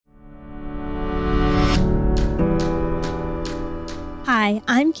Hi,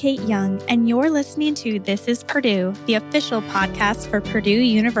 I'm Kate Young, and you're listening to This is Purdue, the official podcast for Purdue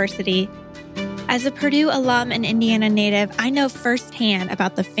University. As a Purdue alum and Indiana native, I know firsthand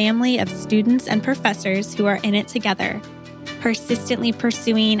about the family of students and professors who are in it together, persistently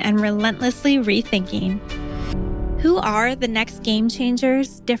pursuing and relentlessly rethinking. Who are the next game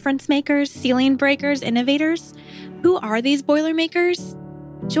changers, difference makers, ceiling breakers, innovators? Who are these Boilermakers?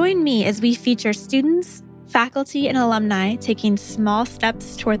 Join me as we feature students, faculty, and alumni taking small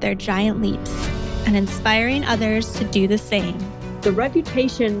steps toward their giant leaps and inspiring others to do the same. The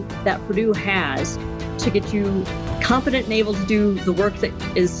reputation that Purdue has to get you confident and able to do the work that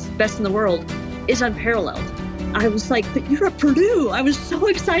is best in the world is unparalleled. I was like, but you're at Purdue. I was so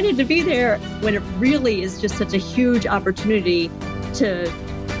excited to be there when it really is just such a huge opportunity to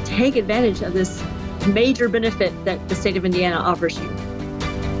take advantage of this major benefit that the state of Indiana offers you.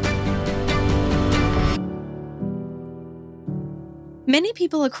 Many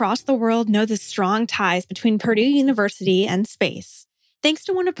people across the world know the strong ties between Purdue University and space, thanks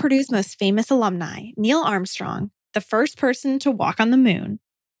to one of Purdue's most famous alumni, Neil Armstrong, the first person to walk on the moon.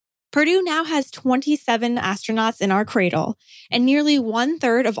 Purdue now has 27 astronauts in our cradle, and nearly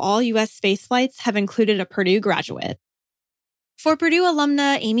 1/3 of all U.S. space flights have included a Purdue graduate. For Purdue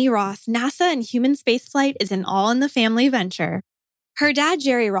alumna Amy Ross, NASA and human spaceflight is an all-in-the-family venture. Her dad,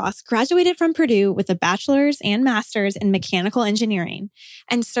 Jerry Ross, graduated from Purdue with a bachelor's and master's in mechanical engineering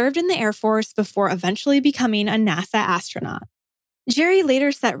and served in the Air Force before eventually becoming a NASA astronaut. Jerry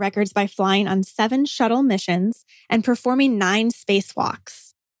later set records by flying on 7 shuttle missions and performing 9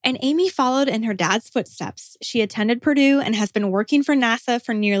 spacewalks. And Amy followed in her dad's footsteps. She attended Purdue and has been working for NASA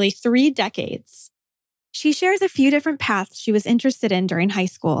for nearly 3 decades. She shares a few different paths she was interested in during high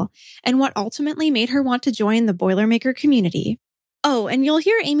school and what ultimately made her want to join the Boilermaker community. Oh, and you'll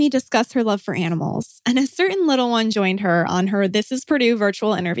hear Amy discuss her love for animals, and a certain little one joined her on her This is Purdue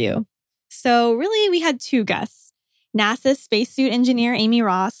virtual interview. So really, we had 2 guests, NASA spacesuit engineer Amy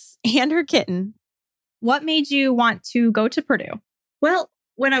Ross and her kitten. What made you want to go to Purdue? Well,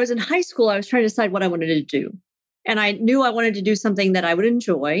 when I was in high school, I was trying to decide what I wanted to do. And I knew I wanted to do something that I would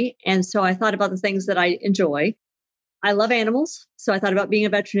enjoy. And so I thought about the things that I enjoy. I love animals, so I thought about being a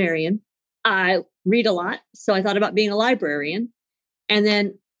veterinarian. I read a lot, so I thought about being a librarian. And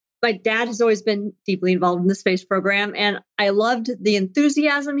then my dad has always been deeply involved in the space program, and I loved the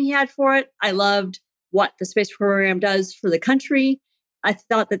enthusiasm he had for it. I loved what the space program does for the country. I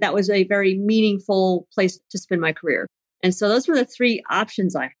thought that that was a very meaningful place to spend my career. And so those were the 3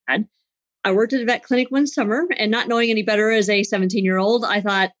 options I had. I worked at a vet clinic one summer, and not knowing any better as a 17-year-old, I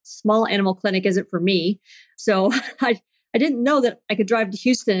thought small animal clinic isn't for me. So I didn't know that I could drive to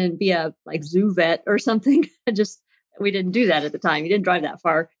Houston and be a zoo vet or something. We didn't do that at the time. You didn't drive that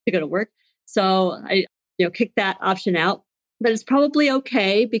far to go to work. So I kicked that option out. But it's probably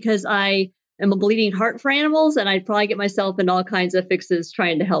okay because I am a bleeding heart for animals, and I'd probably get myself in all kinds of fixes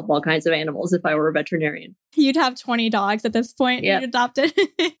trying to help all kinds of animals if I were a veterinarian. You'd have 20 dogs at this point you'd adopted.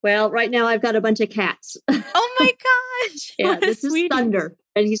 Well, right now I've got a bunch of cats. Oh my gosh. Yeah, this is Thunder,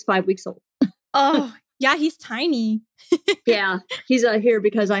 and he's 5 weeks old. Oh, yeah, he's tiny. Yeah, he's here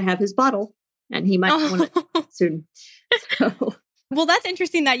because I have his bottle. And he might want it soon. So. Well, that's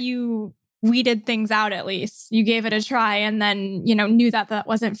interesting that you weeded things out at least. You gave it a try and then, knew that that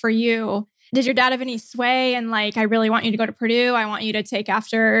wasn't for you. Did your dad have any sway and I really want you to go to Purdue. I want you to take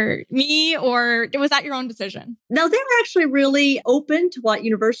after me, or was that your own decision? No, they were actually really open to what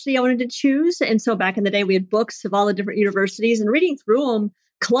university I wanted to choose. And so back in the day, we had books of all the different universities, and reading through them,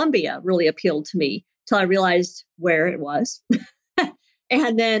 Columbia really appealed to me till I realized where it was.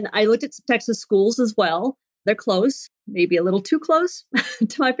 And then I looked at some Texas schools as well. They're close, maybe a little too close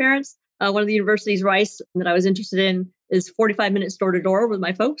to my parents. One of the universities, Rice, that I was interested in is 45 minutes door to door with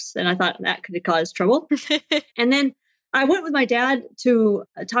my folks. And I thought that could cause trouble. And then I went with my dad to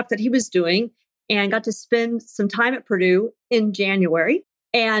a talk that he was doing and got to spend some time at Purdue in January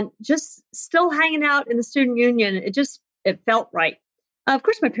and just still hanging out in the student union. It felt right. Of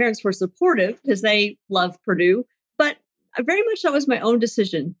course, my parents were supportive because they love Purdue, but very much that was my own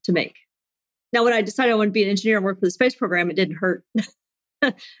decision to make. Now, when I decided I wanted to be an engineer and work for the space program, it didn't hurt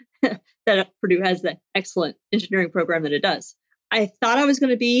that Purdue has the excellent engineering program that it does. I thought I was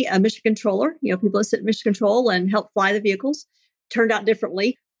going to be a mission controller, people that sit in mission control and help fly the vehicles. Turned out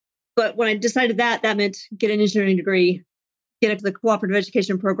differently. But when I decided that meant get an engineering degree, get into the cooperative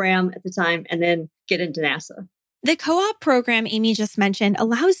education program at the time, and then get into NASA. The co-op program Amy just mentioned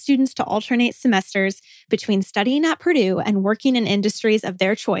allows students to alternate semesters between studying at Purdue and working in industries of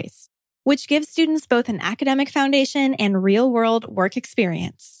their choice, which gives students both an academic foundation and real-world work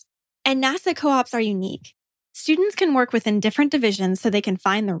experience. And NASA co-ops are unique. Students can work within different divisions so they can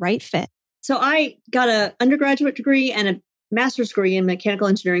find the right fit. So I got an undergraduate degree and a master's degree in mechanical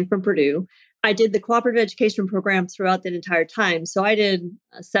engineering from Purdue. I did the cooperative education program throughout that entire time. So I did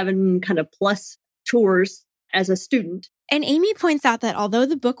 7 kind of plus tours as a student. And Amy points out that although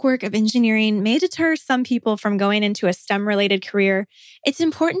the bookwork of engineering may deter some people from going into a STEM-related career, it's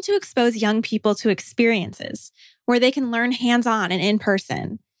important to expose young people to experiences where they can learn hands-on and in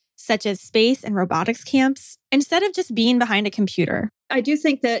person, such as space and robotics camps, instead of just being behind a computer. I do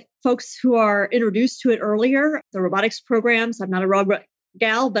think that folks who are introduced to it earlier, the robotics programs, I'm not a robot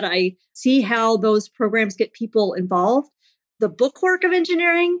gal, but I see how those programs get people involved. The bookwork of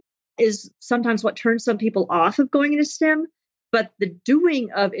engineering is sometimes what turns some people off of going into STEM, but the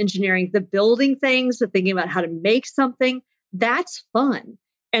doing of engineering, the building things, the thinking about how to make something, that's fun.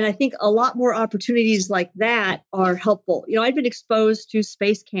 And I think a lot more opportunities like that are helpful. I've been exposed to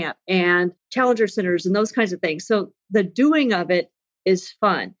Space Camp and Challenger Centers and those kinds of things. So the doing of it is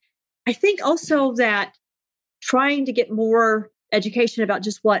fun. I think also that trying to get more education about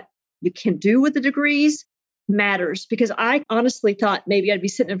just what you can do with the degrees matters, because I honestly thought maybe I'd be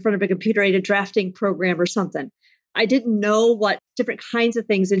sitting in front of a computer at a drafting program or something. I didn't know what different kinds of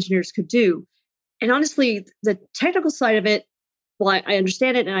things engineers could do. And honestly, the technical side of it, well, I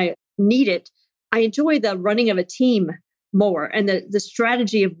understand it and I need it. I enjoy the running of a team more and the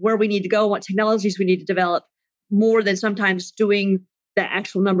strategy of where we need to go, what technologies we need to develop, more than sometimes doing the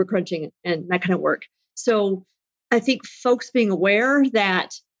actual number crunching and that kind of work. So I think folks being aware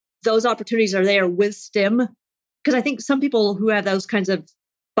that those opportunities are there with STEM, because I think some people who have those kinds of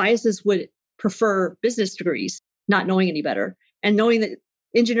biases would prefer business degrees, not knowing any better. And knowing that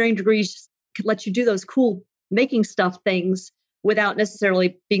engineering degrees could let you do those cool making stuff things without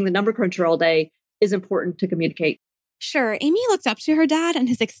necessarily being the number cruncher all day is important to communicate. Sure, Amy looked up to her dad and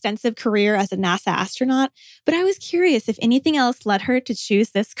his extensive career as a NASA astronaut, but I was curious if anything else led her to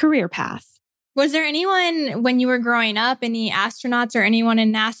choose this career path. Was there anyone when you were growing up, any astronauts or anyone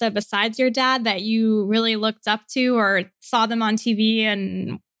in NASA besides your dad that you really looked up to or saw them on TV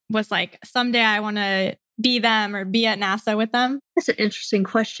and was like, someday I want to be them or be at NASA with them? That's an interesting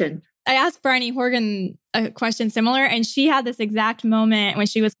question. I asked Bryony Horgan a question similar, and she had this exact moment when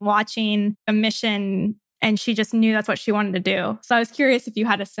she was watching a mission and she just knew that's what she wanted to do. So I was curious if you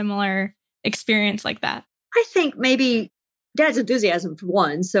had a similar experience like that. I think maybe Dad's enthusiasm for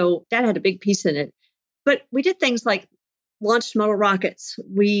one. So Dad had a big piece in it. But we did things like launched model rockets.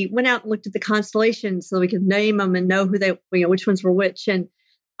 We went out and looked at the constellations so we could name them and know which ones were which. And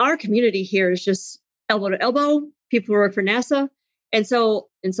our community here is just elbow to elbow, people who work for NASA. And so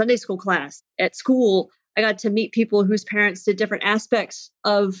in Sunday school class at school, I got to meet people whose parents did different aspects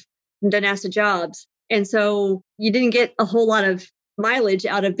of the NASA jobs. And so you didn't get a whole lot of mileage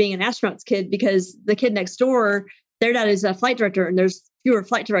out of being an astronaut's kid, because the kid next door, their dad is a flight director, and there's fewer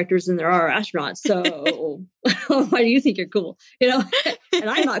flight directors than there are astronauts. So why do you think you're cool? And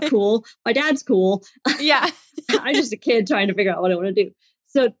I'm not cool. My dad's cool. Yeah. I'm just a kid trying to figure out what I want to do.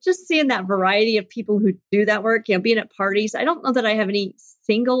 So just seeing that variety of people who do that work, being at parties. I don't know that I have any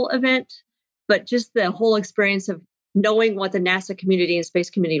single event, but just the whole experience of knowing what the NASA community and space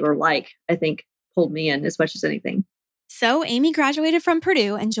community were like, I think pulled me in as much as anything. So Amy graduated from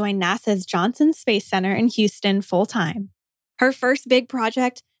Purdue and joined NASA's Johnson Space Center in Houston full-time. Her first big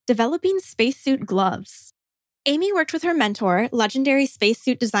project, developing spacesuit gloves. Amy worked with her mentor, legendary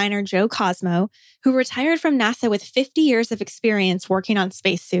spacesuit designer Joe Cosmo, who retired from NASA with 50 years of experience working on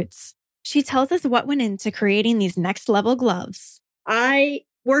spacesuits. She tells us what went into creating these next-level gloves. I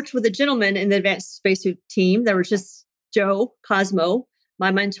worked with a gentleman in the advanced spacesuit team. There was just Joe Cosmo,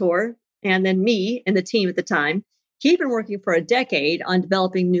 my mentor, and then me and the team at the time. He'd been working for a decade on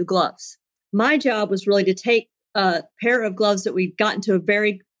developing new gloves. My job was really to take a pair of gloves that we'd gotten to a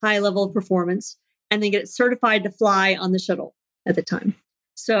very high level of performance and then get it certified to fly on the shuttle at the time.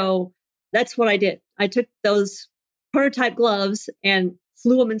 So that's what I did. I took those prototype gloves and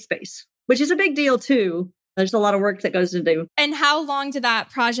flew them in space, which is a big deal too. There's a lot of work that goes into. And how long did that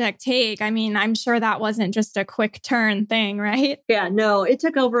project take? I mean, I'm sure that wasn't just a quick turn thing, right? Yeah, no, it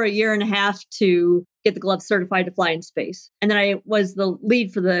took over 1.5 years to get the gloves certified to fly in space. And then I was the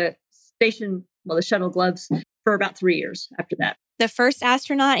lead for the the shuttle gloves for about 3 years after that. The first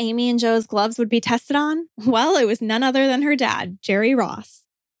astronaut Amy and Joe's gloves would be tested on? Well, it was none other than her dad, Jerry Ross.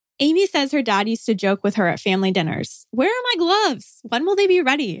 Amy says her dad used to joke with her at family dinners. Where are my gloves? When will they be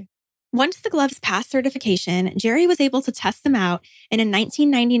ready? Once the gloves passed certification, Jerry was able to test them out in a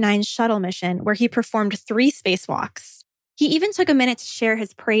 1999 shuttle mission where he performed 3 spacewalks. He even took a minute to share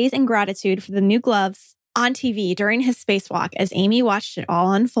his praise and gratitude for the new gloves on TV during his spacewalk as Amy watched it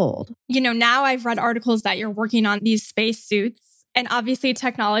all unfold. Now I've read articles that you're working on these spacesuits, and obviously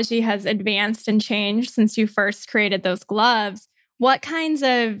technology has advanced and changed since you first created those gloves. What kinds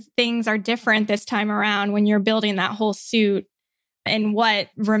of things are different this time around when you're building that whole suit, and what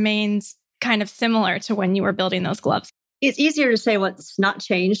remains kind of similar to when you were building those gloves? It's easier to say what's not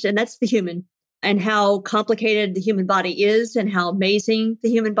changed, and that's the human and how complicated the human body is and how amazing the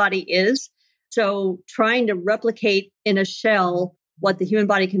human body is. So trying to replicate in a shell what the human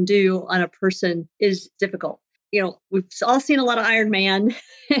body can do on a person is difficult. We've all seen a lot of Iron Man,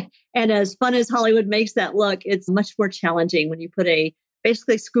 and as fun as Hollywood makes that look, it's much more challenging when you put a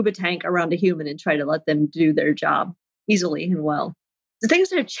basically scuba tank around a human and try to let them do their job easily and well. The things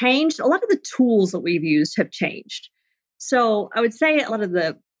that have changed, a lot of the tools that we've used have changed. So I would say a lot of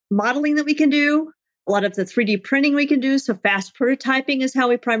the modeling that we can do, a lot of the 3D printing we can do, so fast prototyping is how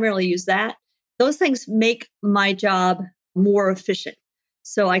we primarily use that. Those things make my job more efficient.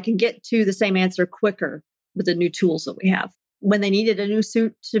 So I can get to the same answer quicker with the new tools that we have. When they needed a new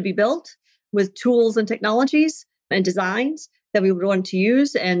suit to be built with tools and technologies and designs that we would want to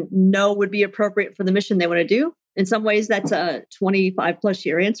use and know would be appropriate for the mission they want to do, in some ways, that's a 25 plus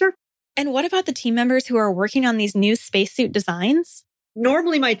year answer. And what about the team members who are working on these new spacesuit designs?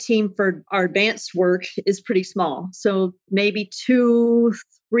 Normally, my team for our advanced work is pretty small. So maybe 2,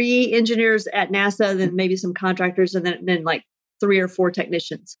 3 engineers at NASA, then maybe some contractors, and then like 3 or 4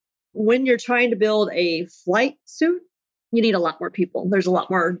 technicians. When you're trying to build a flight suit, you need a lot more people. There's a lot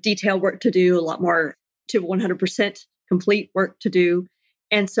more detail work to do, a lot more to 100% complete work to do.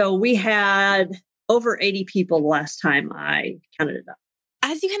 And so we had over 80 people the last time I counted it up.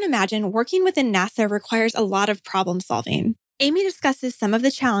 As you can imagine, working within NASA requires a lot of problem solving. Amy discusses some of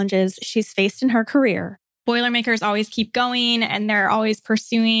the challenges she's faced in her career. Boilermakers always keep going and they're always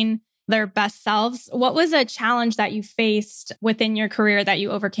pursuing their best selves. What was a challenge that you faced within your career that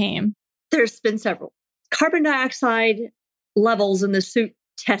you overcame? There's been several. Carbon dioxide levels in the suit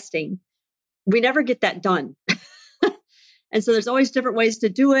testing. We never get that done. And so there's always different ways to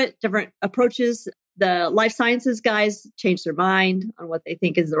do it, different approaches. The life sciences guys change their mind on what they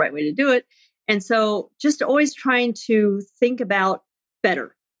think is the right way to do it. And so just always trying to think about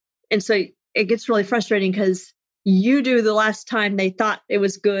better. And so it gets really frustrating because you do the last time they thought it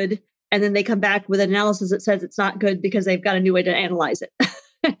was good, and then they come back with an analysis that says it's not good because they've got a new way to analyze it.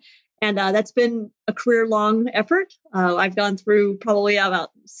 And that's been a career-long effort. I've gone through probably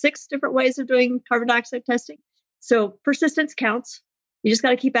about 6 different ways of doing carbon dioxide testing. So persistence counts. You just got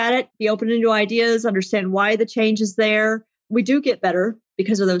to keep at it, be open to new ideas, understand why the change is there. We do get better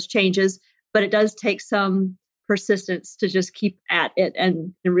because of those changes, but it does take some persistence to just keep at it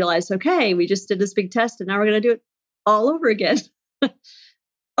and realize, okay, we just did this big test and now we're going to do it all over again.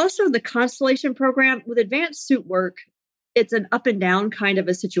 Also, the Constellation program with advanced suit work, it's an up and down kind of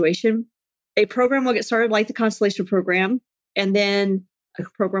a situation. A program will get started like the Constellation program, and then a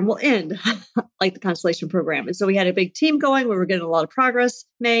program will end like the Constellation program. And so we had a big team going. We were getting a lot of progress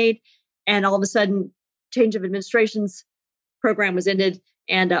made. And all of a sudden, change of administration's program was ended,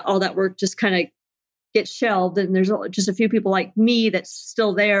 and all that work just kind of gets shelved. And there's just a few people like me that's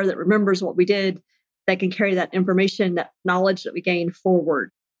still there that remembers what we did, that can carry that information, that knowledge that we gained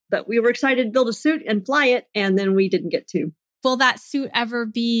forward. But we were excited to build a suit and fly it, and then we didn't get to. Will that suit ever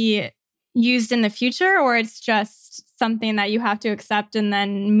be used in the future, or it's just something that you have to accept and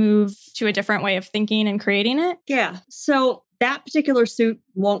then move to a different way of thinking and creating it? Yeah. So that particular suit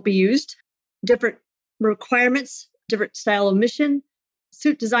won't be used. Different requirements, different style of mission.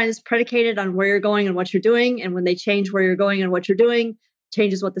 Suit design is predicated on where you're going and what you're doing. And when they change where you're going and what you're doing,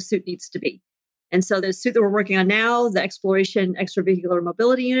 changes what the suit needs to be. And so the suit that we're working on now, the Exploration Extravehicular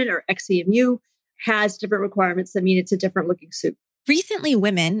Mobility Unit, or XEMU, has different requirements that mean it's a different looking suit. Recently,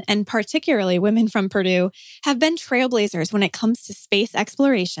 women, and particularly women from Purdue, have been trailblazers when it comes to space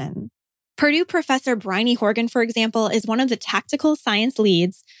exploration. Purdue professor Bryony Horgan, for example, is one of the tactical science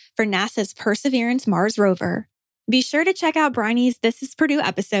leads for NASA's Perseverance Mars rover. Be sure to check out Bryony's This is Purdue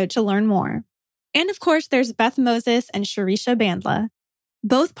episode to learn more. And of course, there's Beth Moses and Shirisha Bandla,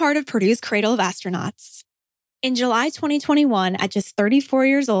 both part of Purdue's Cradle of Astronauts. In July 2021, at just 34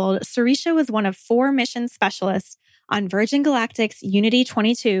 years old, Shirisha was one of 4 mission specialists on Virgin Galactic's Unity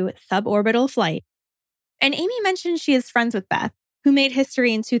 22 suborbital flight. And Amy mentioned she is friends with Beth, who made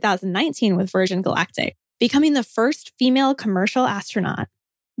history in 2019 with Virgin Galactic, becoming the first female commercial astronaut.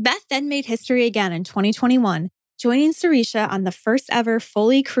 Beth then made history again in 2021, joining Shirisha on the first ever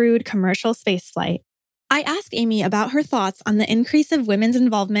fully crewed commercial spaceflight. I asked Amy about her thoughts on the increase of women's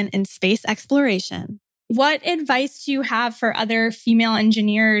involvement in space exploration. What advice do you have for other female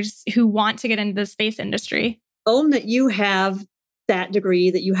engineers who want to get into the space industry? Own that you have that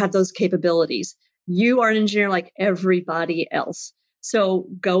degree, that you have those capabilities. You are an engineer like everybody else. So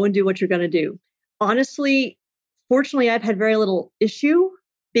go and do what you're going to do. Honestly, fortunately, I've had very little issue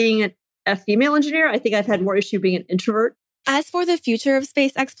being a female engineer. I think I've had more issue being an introvert. As for the future of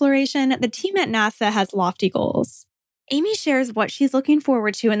space exploration, the team at NASA has lofty goals. Amy shares what she's looking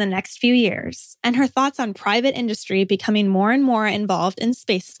forward to in the next few years and her thoughts on private industry becoming more and more involved in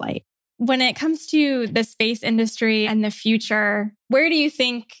spaceflight. When it comes to the space industry and the future, where do you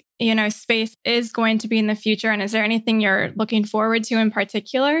think, space is going to be in the future? And is there anything you're looking forward to in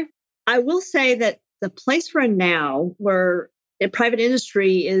particular? I will say that the place we're in now, where the private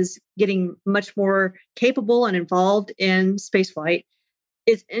industry is getting much more capable and involved in spaceflight,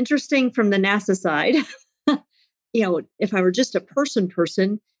 is interesting from the NASA side. If I were just a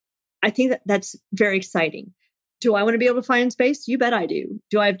person, I think that's very exciting. Do I want to be able to fly in space? You bet I do.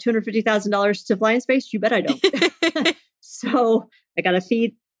 Do I have $250,000 to fly in space? You bet I don't. So I got to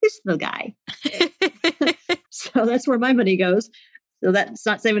feed this little guy. So that's where my money goes. So that's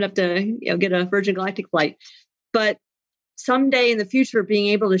not saving up to get a Virgin Galactic flight. But someday in the future, being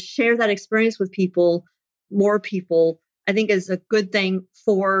able to share that experience with more people, I think is a good thing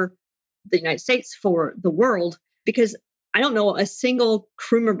for the United States, for the world, because I don't know a single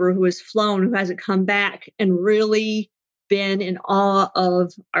crew member who has flown who hasn't come back and really been in awe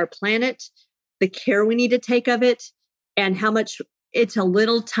of our planet, the care we need to take of it, and how much it's a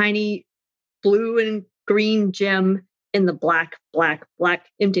little tiny blue and green gem in the black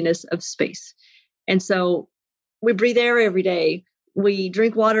emptiness of space. And so we breathe air every day. We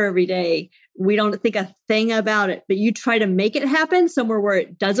drink water every day. We don't think a thing about it, but you try to make it happen somewhere where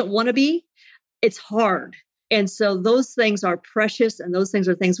it doesn't want to be. It's hard. And so those things are precious, and those things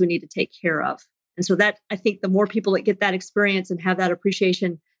are things we need to take care of. And so that, I think the more people that get that experience and have that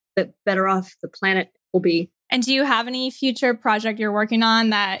appreciation, the better off the planet will be. And do you have any future project you're working on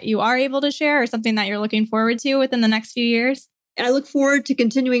that you are able to share, or something that you're looking forward to within the next few years? I look forward to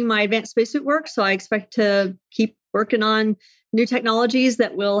continuing my advanced spacesuit work. So I expect to keep working on new technologies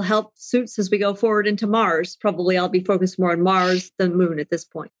that will help suits as we go forward into Mars. Probably I'll be focused more on Mars than Moon at this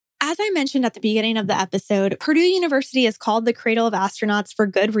point. As I mentioned at the beginning of the episode, Purdue University is called the cradle of astronauts for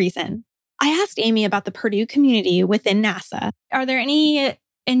good reason. I asked Amy about the Purdue community within NASA. Are there any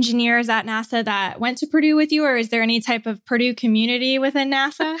engineers at NASA that went to Purdue with you, or is there any type of Purdue community within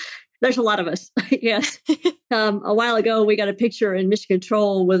NASA? There's a lot of us, yes. A while ago, we got a picture in Mission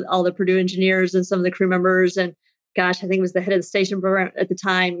Control with all the Purdue engineers and some of the crew members. And gosh, I think it was the head of the station program at the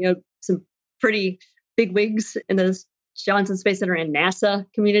time, some pretty big wigs in the Johnson Space Center and NASA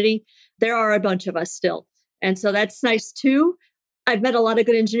community. There are a bunch of us still. And so that's nice too. I've met a lot of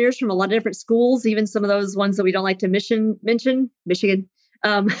good engineers from a lot of different schools, even some of those ones that we don't like to mention, Michigan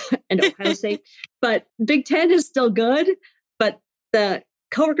and Ohio State. But Big Ten is still good. But the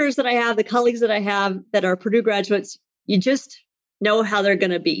coworkers that I have, the colleagues that I have that are Purdue graduates, you just know how they're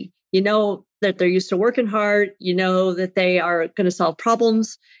going to be. You know that they're used to working hard. You know that they are going to solve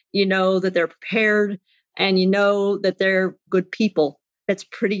problems. You know that they're prepared. And you know that they're good people. That's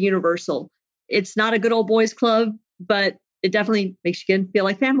pretty universal. It's not a good old boys club, but it definitely makes you feel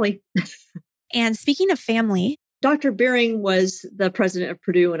like family. And speaking of family, Dr. Beering was the president of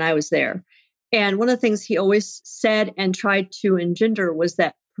Purdue when I was there. And one of the things he always said and tried to engender was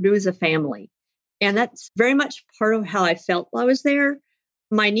that Purdue is a family. And that's very much part of how I felt while I was there.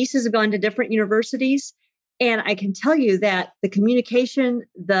 My nieces have gone to different universities, and I can tell you that the communication,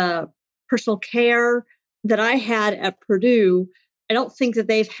 the personal care that I had at Purdue, I don't think that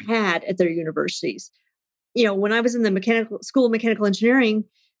they've had at their universities. When I was in the School of Mechanical Engineering,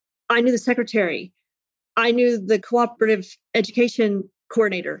 I knew the secretary. I knew the cooperative education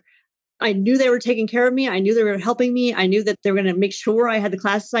coordinator. I knew they were taking care of me. I knew they were helping me. I knew that they were going to make sure I had the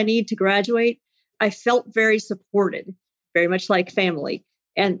classes I need to graduate. I felt very supported, very much like family.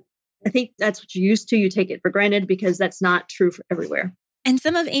 And I think that's what you're used to. You take it for granted because that's not true for everywhere. And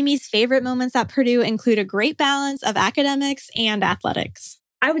some of Amy's favorite moments at Purdue include a great balance of academics and athletics.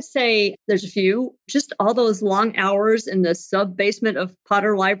 I would say there's a few, just all those long hours in the sub-basement of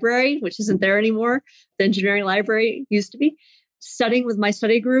Potter Library, which isn't there anymore. The engineering library used to be. Studying with my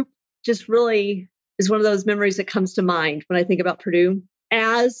study group just really is one of those memories that comes to mind when I think about Purdue.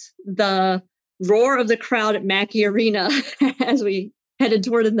 As the roar of the crowd at Mackey Arena as we headed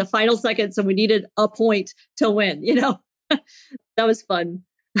toward in the final seconds and we needed a point to win, that was fun.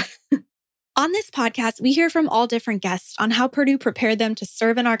 On this podcast, we hear from all different guests on how Purdue prepared them to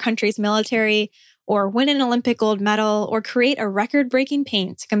serve in our country's military, or win an Olympic gold medal, or create a record-breaking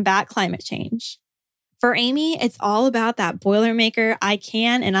paint to combat climate change. For Amy, it's all about that Boilermaker, I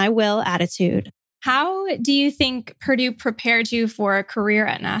can and I will attitude. How do you think Purdue prepared you for a career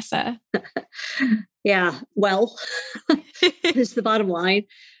at NASA? Yeah, well, is the bottom line.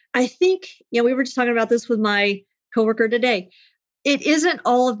 I think, we were just talking about this with my coworker today. It isn't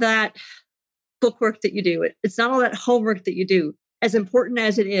all of that bookwork that you do. It's not all that homework that you do, as important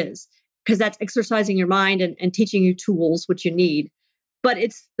as it is, because that's exercising your mind and teaching you tools, which you need. But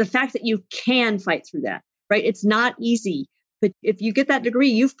it's the fact that you can fight through that, right? It's not easy. But if you get that degree,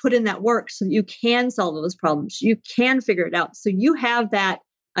 you've put in that work so you can solve those problems. You can figure it out. So you have that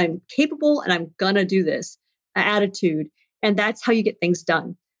I'm capable and I'm going to do this attitude. And that's how you get things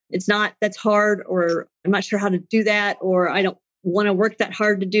done. It's not that's hard, or I'm not sure how to do that, or I don't want to work that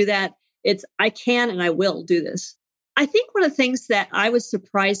hard to do that. It's I can and I will do this. I think one of the things that I was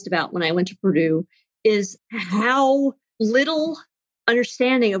surprised about when I went to Purdue is how little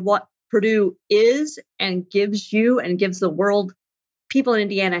understanding of what Purdue is and gives you and gives the world people in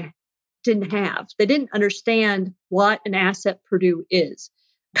Indiana didn't have. They didn't understand what an asset Purdue is.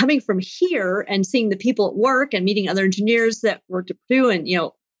 Coming from here and seeing the people at work and meeting other engineers that worked at Purdue and,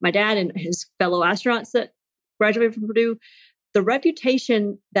 my dad and his fellow astronauts that graduated from Purdue, the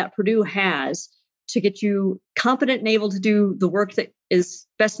reputation that Purdue has to get you competent and able to do the work that is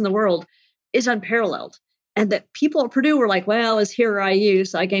best in the world is unparalleled. And that people at Purdue were like, well, it's here or IU,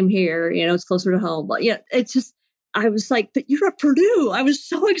 so I came here, it's closer to home. But it's just, I was like, but you're at Purdue. I was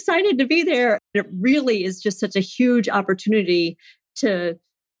so excited to be there. It really is just such a huge opportunity to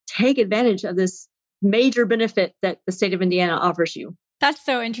take advantage of this major benefit that the state of Indiana offers you. That's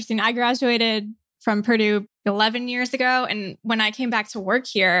so interesting. I graduated from Purdue 11 years ago. And when I came back to work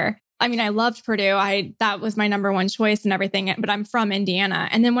here, I loved Purdue. That was my number one choice and everything, but I'm from Indiana.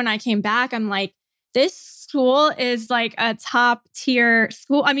 And then when I came back, I'm like, this school is like a top tier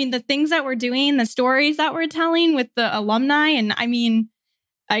school. The things that we're doing, the stories that we're telling with the alumni. And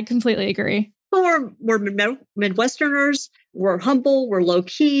I completely agree. Well, we're Midwesterners. We're humble. We're low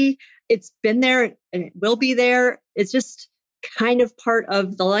key. It's been there and it will be there. It's just kind of part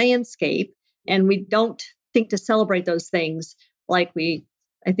of the landscape. And we don't think to celebrate those things like I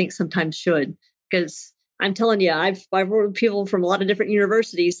think sometimes should. Because I'm telling you, I've worked with people from a lot of different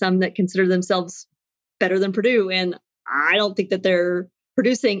universities, some that consider themselves better than Purdue. And I don't think that they're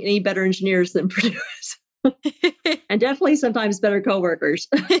producing any better engineers than Purdue is. And definitely sometimes better coworkers.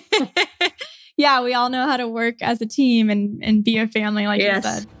 Yeah, we all know how to work as a team and be a family, like you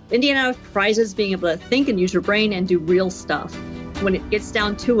said. Indiana prizes being able to think and use your brain and do real stuff. When it gets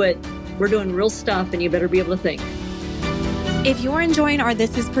down to it, we're doing real stuff and you better be able to think. If you're enjoying our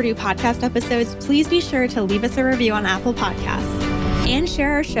This is Purdue podcast episodes, please be sure to leave us a review on Apple Podcasts and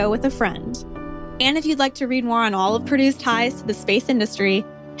share our show with a friend. And if you'd like to read more on all of Purdue's ties to the space industry,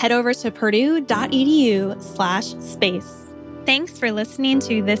 head over to purdue.edu/space. Thanks for listening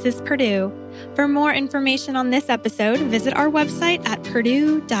to This is Purdue. For more information on this episode, visit our website at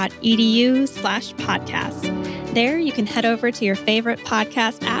purdue.edu/podcast. There you can head over to your favorite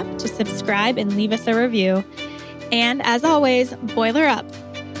podcast app to subscribe and leave us a review. And as always, boiler up.